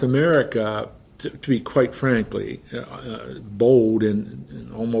in North America, to be quite frankly, bold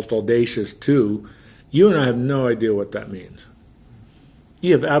and almost audacious too, you and I have no idea what that means.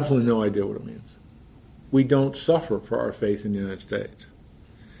 You have absolutely no idea what it means. We don't suffer for our faith in the United States.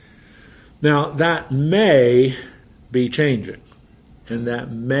 Now, that may be changing, and that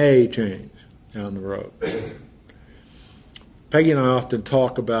may change down the road. Peggy and I often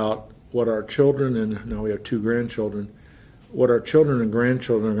talk about what our children, and now we have 2 grandchildren, what our children and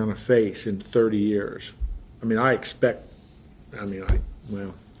grandchildren are going to face in 30 years. I mean, I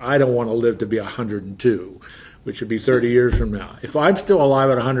don't want to live to be 102, which would be 30 years from now. If I'm still alive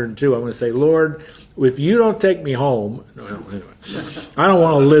at 102, I'm going to say, Lord, if you don't take me home, anyway, I don't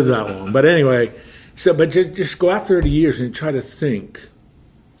want to live that long. But anyway, but just go out 30 years and try to think,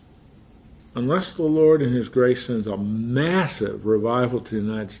 unless the Lord in his grace sends a massive revival to the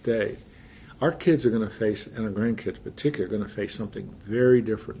United States, our kids are going to face, and our grandkids particularly, are going to face something very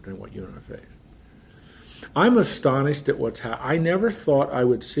different than what you and I face. I'm astonished at what's happening. I never thought I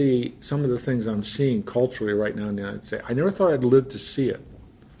would see some of the things I'm seeing culturally right now in the United States. I never thought I'd live to see it.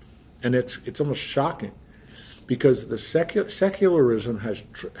 And it's almost shocking because the secularism has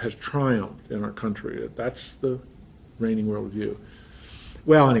triumphed in our country. That's the reigning worldview.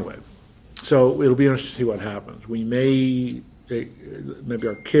 Well, anyway, so it'll be interesting to see what happens. Maybe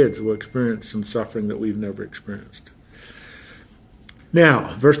our kids will experience some suffering that we've never experienced.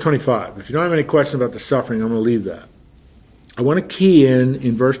 Now, verse 25. If you don't have any questions about the suffering, I'm going to leave that. I want to key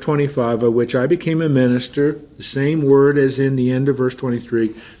in verse 25, of which I became a minister, the same word as in the end of verse 23.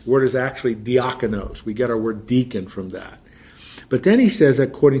 The word is actually diakonos. We get our word deacon from that. But then he says,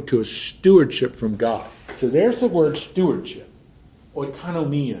 according to a stewardship from God. So there's the word stewardship,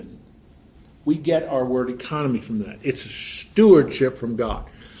 oikonomian. We get our word economy from that. It's a stewardship from God.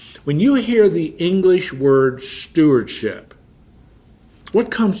 When you hear the English word stewardship,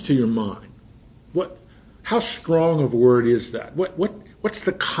 what comes to your mind? How strong of a word is that? What's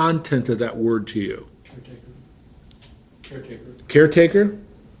the content of that word to you? Caretaker. Caretaker?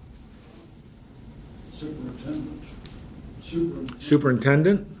 Superintendent.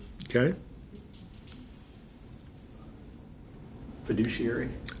 Superintendent? Okay. Fiduciary.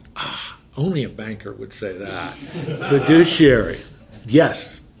 Only a banker would say that. Fiduciary.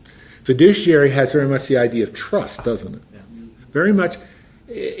 Yes. Fiduciary has very much the idea of trust, doesn't it? Yeah. Very much,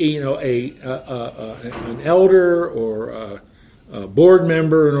 an elder or a board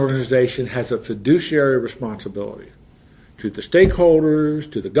member in an organization has a fiduciary responsibility to the stakeholders,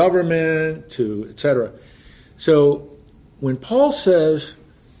 to the government, to et cetera. So when Paul says,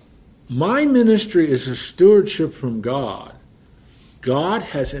 my ministry is a stewardship from God, God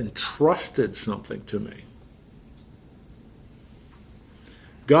has entrusted something to me.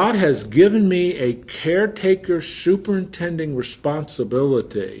 God has given me a caretaker, superintending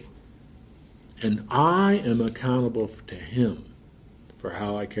responsibility, and I am accountable to Him for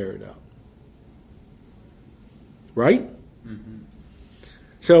how I carry it out. Right? Mm-hmm.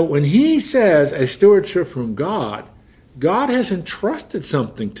 So when he says a stewardship from God, God has entrusted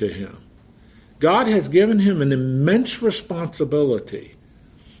something to him. God has given him an immense responsibility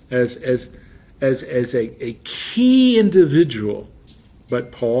as a key individual.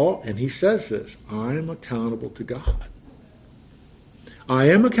 But Paul, and he says this, I am accountable to God. I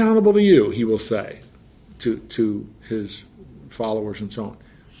am accountable to you, he will say, to his followers and so on.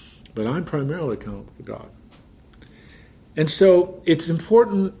 But I'm primarily accountable to God. And so it's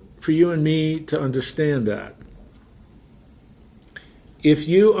important for you and me to understand that. If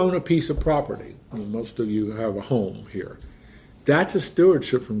you own a piece of property, most of you have a home here, that's a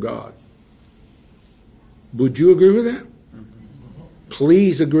stewardship from God. Would you agree with that?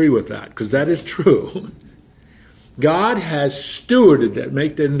 Please agree with that, because that is true. God has stewarded that,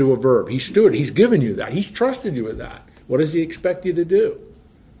 make that into a verb. He's stewarded. He's given you that. He's trusted you with that. What does he expect you to do?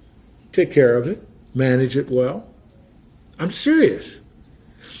 Take care of it. Manage it well. I'm serious.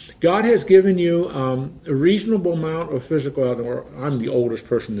 God has given you a reasonable amount of physical health. I'm the oldest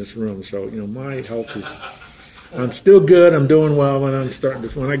person in this room, so my health is. I'm still good. I'm doing well.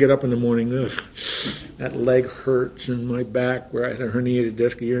 When I get up in the morning, that leg hurts and my back, where I had a herniated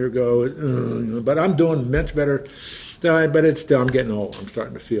disc a year ago. But I'm doing much better. But it's still, I'm getting old. I'm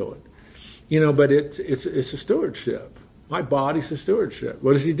starting to feel it. But it's a stewardship. My body's a stewardship.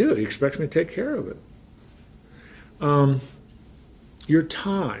 What does he do? He expects me to take care of it. Your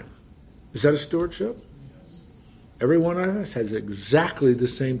time, is that a stewardship? Yes. Every one of us has exactly the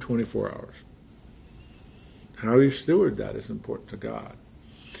same 24 hours. How you steward that is important to God.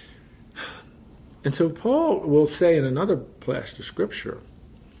 And so Paul will say in another passage of Scripture,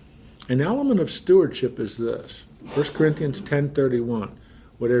 an element of stewardship is this. 1 Corinthians 10:31.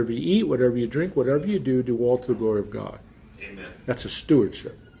 Whatever you eat, whatever you drink, whatever you do, do all to the glory of God. Amen. That's a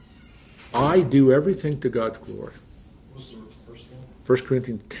stewardship. I do everything to God's glory. What's the first one? 1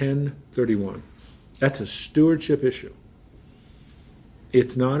 Corinthians 10:31. That's a stewardship issue.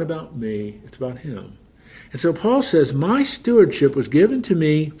 It's not about me, it's about him. And so Paul says, my stewardship was given to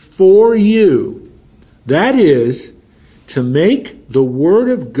me for you. That is, to make the Word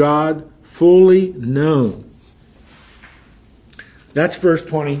of God fully known. That's verse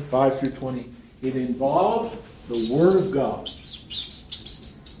 25 through 20. It involves the Word of God.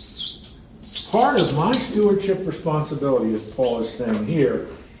 Part of my stewardship responsibility, as Paul is saying here,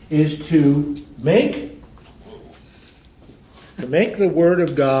 is to make the Word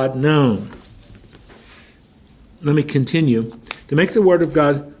of God known. Let me continue. To make the Word of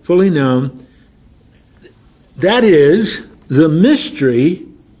God fully known, that is, the mystery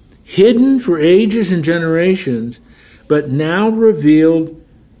hidden for ages and generations, but now revealed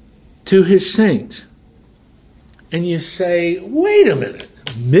to his saints. And you say, wait a minute,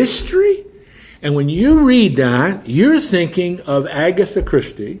 mystery? And when you read that, you're thinking of Agatha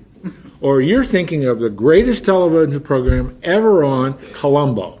Christie, or you're thinking of the greatest television program ever on,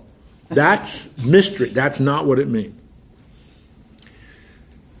 Columbo. That's mystery. That's not what it means.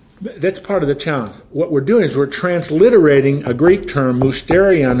 That's part of the challenge. What we're doing is we're transliterating a Greek term,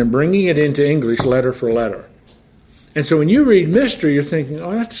 mysterion, and bringing it into English letter for letter. And so when you read mystery, you're thinking,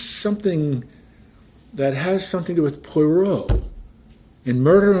 oh, that's something that has something to do with Poirot in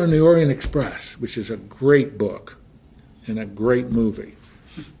Murder on the Orient Express, which is a great book and a great movie.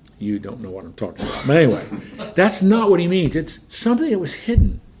 You don't know what I'm talking about. But anyway, that's not what he means. It's something that was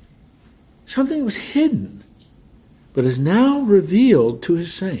hidden. Something that was hidden, but is now revealed to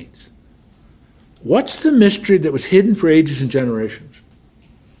his saints. What's the mystery that was hidden for ages and generations?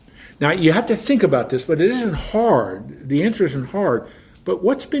 Now, you have to think about this, but it isn't hard. The answer isn't hard. But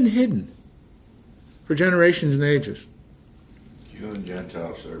what's been hidden for generations and ages? Jew and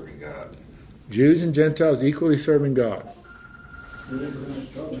Gentile serving God. Jews and Gentiles equally serving God.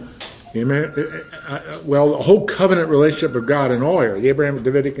 Amen. Well, the whole covenant relationship of God in all areas, the Abrahamic,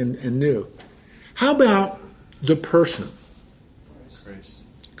 Davidic, and New. How about the person?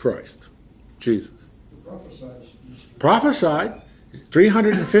 Christ. Jesus. Prophesied.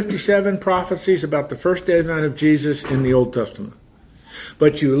 357 prophecies about the first day of the night of Jesus in the Old Testament.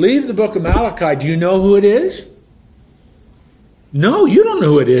 But you leave the book of Malachi, do you know who it is? No, you don't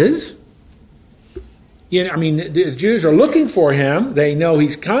know who it is. The Jews are looking for him. They know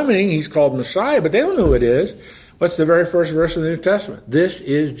he's coming. He's called Messiah, but they don't know who it is. What's the very first verse of the New Testament? This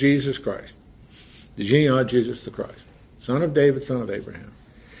is Jesus Christ. The genealogy of Jesus the Christ. Son of David, son of Abraham.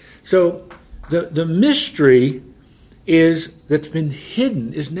 So the mystery that's been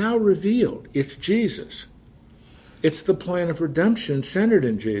hidden is now revealed. It's Jesus. It's the plan of redemption centered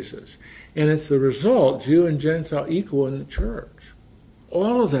in Jesus. And it's the result, Jew and Gentile equal in the church.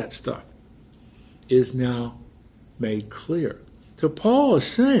 All of that stuff is now made clear. So Paul is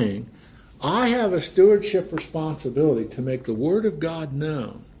saying, I have a stewardship responsibility to make the Word of God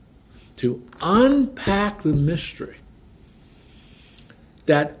known, to unpack the mystery.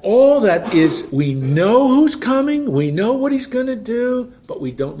 That all that is, we know who's coming, we know what he's going to do, but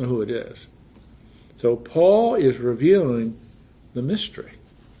we don't know who it is. So Paul is revealing the mystery.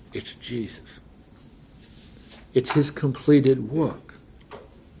 It's Jesus. It's his completed work.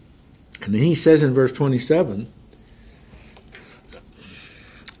 And then he says in verse 27,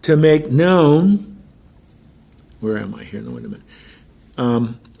 to make known, where am I here? No, wait a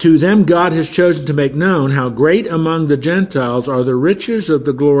minute. To them God has chosen to make known how great among the Gentiles are the riches of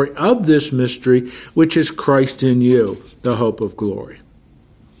the glory of this mystery, which is Christ in you, the hope of glory.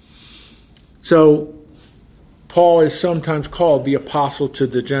 So, Paul is sometimes called the apostle to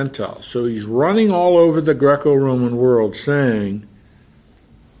the Gentiles. So he's running all over the Greco-Roman world saying,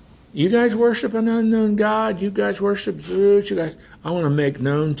 you guys worship an unknown God, you guys worship Zeus, I want to make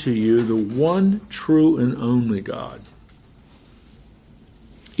known to you the one true and only God.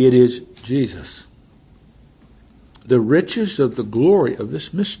 It is Jesus. The riches of the glory of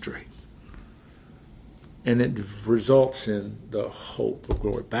this mystery. And it results in the hope of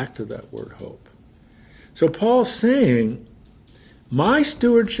glory. Back to that word hope. So Paul's saying, my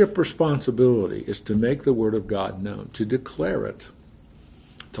stewardship responsibility is to make the Word of God known, to declare it.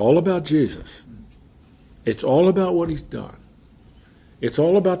 It's all about Jesus. It's all about what he's done. It's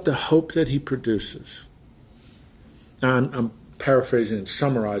all about the hope that he produces. Now, I'm paraphrasing and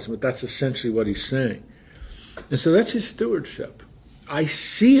summarizing, but that's essentially what he's saying. And so that's his stewardship. I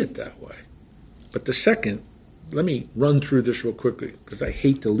see it that way. But the second, let me run through this real quickly, because I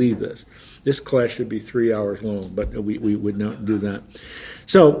hate to leave this. This class should be 3 hours long, but we would not do that.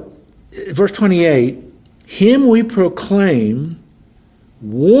 So, verse 28, him we proclaim,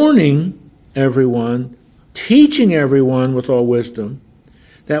 warning everyone, teaching everyone with all wisdom,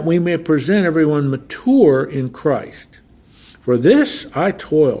 that we may present everyone mature in Christ. For this I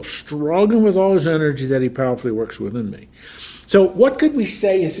toil, struggling with all his energy that he powerfully works within me. So what could we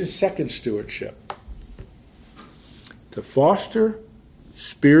say is his second stewardship? To foster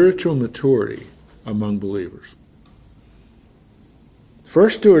spiritual maturity among believers.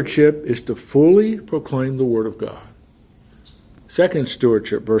 First stewardship is to fully proclaim the Word of God. Second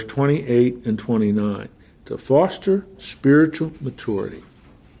stewardship, verse 28 and 29, to foster spiritual maturity.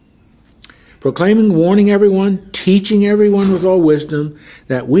 Proclaiming, warning everyone, teaching everyone with all wisdom,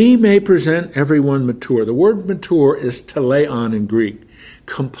 that we may present everyone mature. The word mature is teleon in Greek,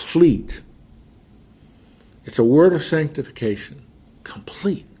 complete. It's a word of sanctification,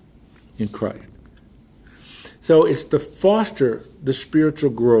 complete in Christ. So it's to foster the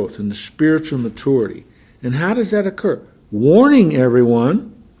spiritual growth and the spiritual maturity. And how does that occur? Warning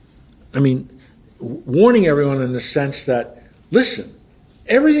everyone in the sense that, listen,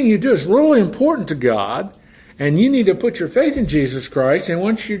 everything you do is really important to God, and you need to put your faith in Jesus Christ, and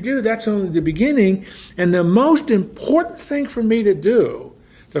once you do, that's only the beginning. And the most important thing for me to do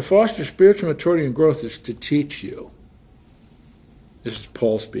to foster spiritual maturity and growth is to teach you. This is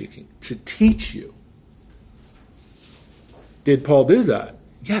Paul speaking. To teach you. Did Paul do that?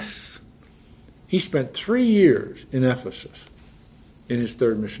 Yes. He spent 3 years in Ephesus in his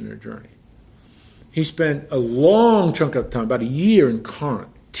third missionary journey. He spent a long chunk of time, about a year in Corinth,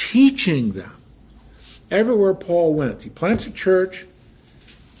 teaching them. Everywhere Paul went, he plants a church,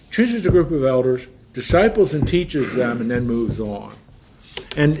 chooses a group of elders, disciples and teaches them, and then moves on.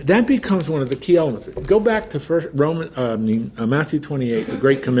 And that becomes one of the key elements. Go back to Matthew 28, the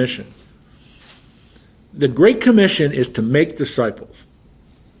Great Commission. The Great Commission is to make disciples.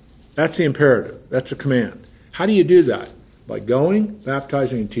 That's the imperative. That's the command. How do you do that? By going,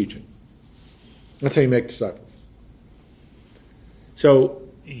 baptizing, and teaching. That's how you make disciples. So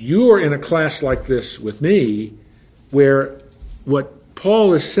you are in a class like this with me where what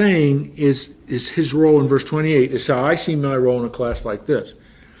Paul is saying is his role in verse 28 is how I see my role in a class like this.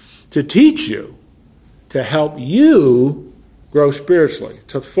 To teach you, to help you grow spiritually,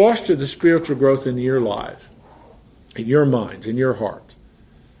 to foster the spiritual growth in your lives, in your minds, in your hearts,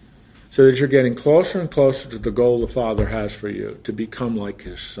 so that you're getting closer and closer to the goal the Father has for you, to become like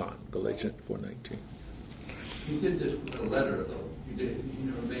his Son, Galatians 4:19. He did this with a letter, though. He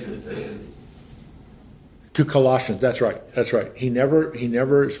never made it. To Colossians, that's right. He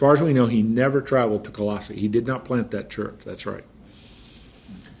never, as far as we know, he never traveled to Colossae. He did not plant that church. That's right.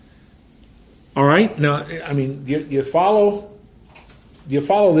 All right. Now, I mean, you follow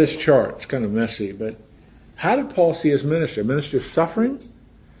this chart. It's kind of messy, but how did Paul see his ministry? A ministry of suffering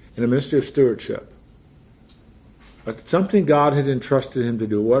and a ministry of stewardship. But something God had entrusted him to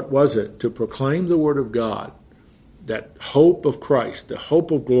do. What was it? To proclaim the word of God, that hope of Christ, the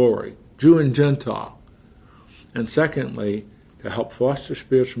hope of glory, Jew and Gentile. And secondly, to help foster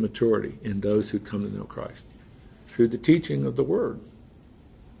spiritual maturity in those who come to know Christ through the teaching of the Word.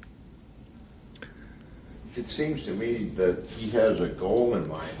 It seems to me that he has a goal in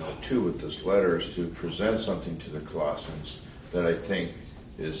mind, though, too, with this letter, is to present something to the Colossians that I think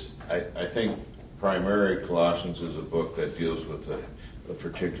is, I think primarily Colossians is a book that deals with a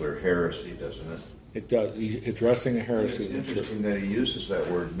particular heresy, doesn't it? It does. He's addressing a heresy. It's interesting that he uses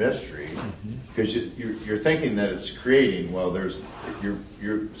that word mystery, because you're thinking that it's creating. Well,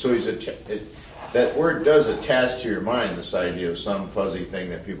 that word does attach to your mind this idea of some fuzzy thing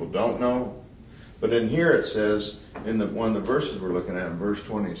that people don't know. But in here it says, in one of the verses we're looking at, in verse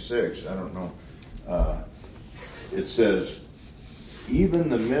 26, I don't know, it says, even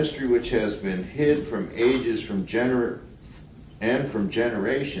the mystery which has been hid from ages, from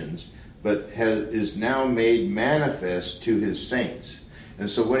generations, but is now made manifest to his saints. And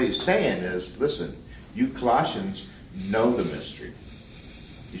so what he's saying is, listen, you Colossians know the mystery.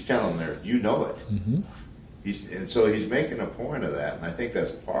 He's telling them there, you know it. Mm-hmm. And so he's making a point of that, and I think that's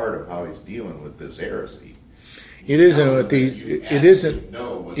part of how he's dealing with this heresy. It isn't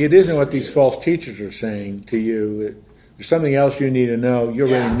what these false teachers are saying to you. There's something else you need to know. You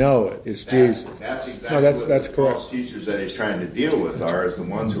already know it. It's Jesus. That's exactly what the false teachers that he's trying to deal with is the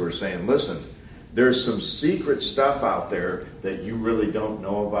ones who are saying, listen, there's some secret stuff out there that you really don't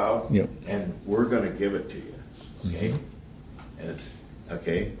know about, and we're going to give it to you. Okay? Mm-hmm. And it's,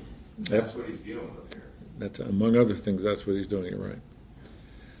 okay? That's what he's dealing with here. That's, among other things, that's what he's doing. You're right.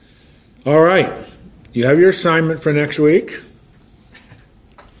 All right. You have your assignment for next week.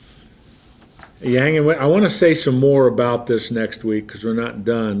 Are you hanging with? I want to say some more about this next week because we're not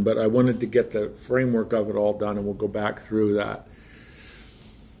done, but I wanted to get the framework of it all done, and we'll go back through that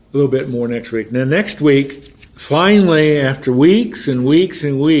a little bit more next week. Now, next week, finally, after weeks and weeks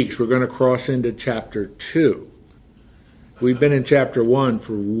and weeks, we're going to cross into chapter 2. We've been in chapter 1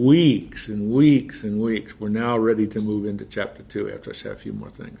 for weeks and weeks and weeks. We're now ready to move into chapter 2 after I say a few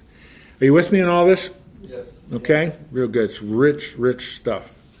more things. Are you with me in all this? Yes. Okay? Real good. It's rich, rich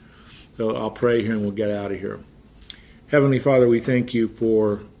stuff. So I'll pray here and we'll get out of here. Heavenly Father, we thank you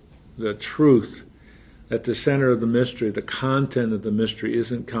for the truth at the center of the mystery. The content of the mystery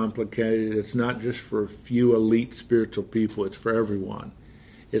isn't complicated. It's not just for a few elite spiritual people. It's for everyone.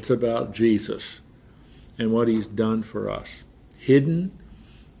 It's about Jesus and what he's done for us. Hidden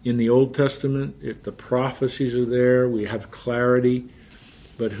in the Old Testament, if the prophecies are there, we have clarity.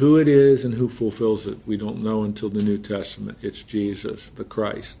 But who it is and who fulfills it, we don't know until the New Testament. It's Jesus, the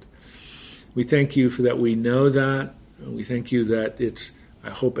Christ. We thank you for that we know that. We thank you that I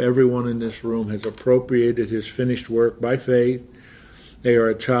hope everyone in this room has appropriated his finished work by faith. They are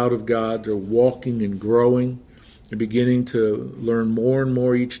a child of God. They're walking and growing. They're beginning to learn more and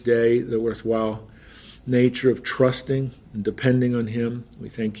more each day the worthwhile nature of trusting and depending on him. We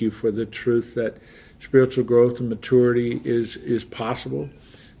thank you for the truth that spiritual growth and maturity is possible.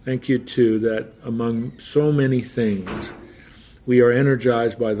 Thank you, too, that among so many things, we are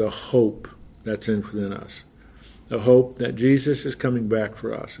energized by the hope that's within us. The hope that Jesus is coming back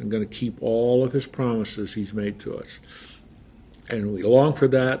for us and going to keep all of his promises he's made to us. And we long for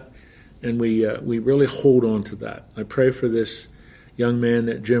that, and we really hold on to that. I pray for this young man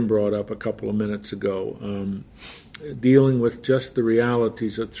that Jim brought up a couple of minutes ago, dealing with just the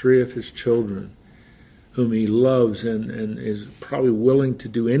realities of 3 of his children whom he loves and is probably willing to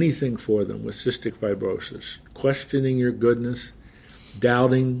do anything for them with cystic fibrosis, questioning your goodness,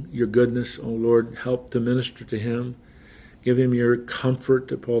 doubting your goodness. Oh, Lord, help to minister to him. Give him your comfort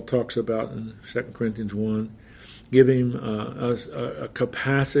that Paul talks about in 2 Corinthians 1. Give him a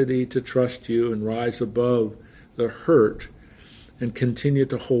capacity to trust you and rise above the hurt and continue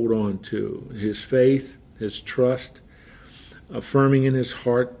to hold on to his faith, his trust, affirming in his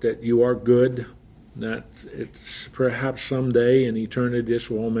heart that you are good, that it's perhaps someday in eternity this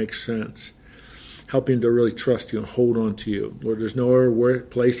will all make sense. Help him to really trust you and hold on to you. Lord, there's no other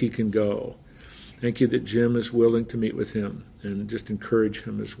place he can go. Thank you that Jim is willing to meet with him, and just encourage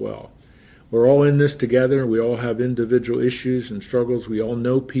him as well. We're all in this together. We all have individual issues and struggles. We all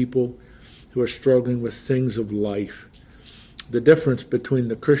know people who are struggling with things of life. The difference between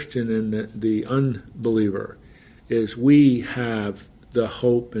the Christian and the unbeliever is we have the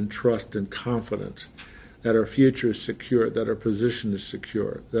hope and trust and confidence that our future is secure, that our position is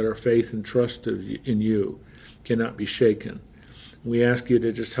secure, that our faith and trust in you cannot be shaken. We ask you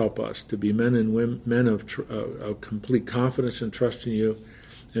to just help us to be men and women, men of complete confidence and trust in you,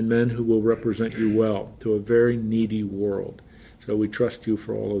 and men who will represent you well to a very needy world. So we trust you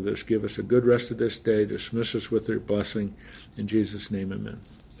for all of this. Give us a good rest of this day. Dismiss us with your blessing. In Jesus' name, amen.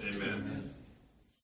 Amen.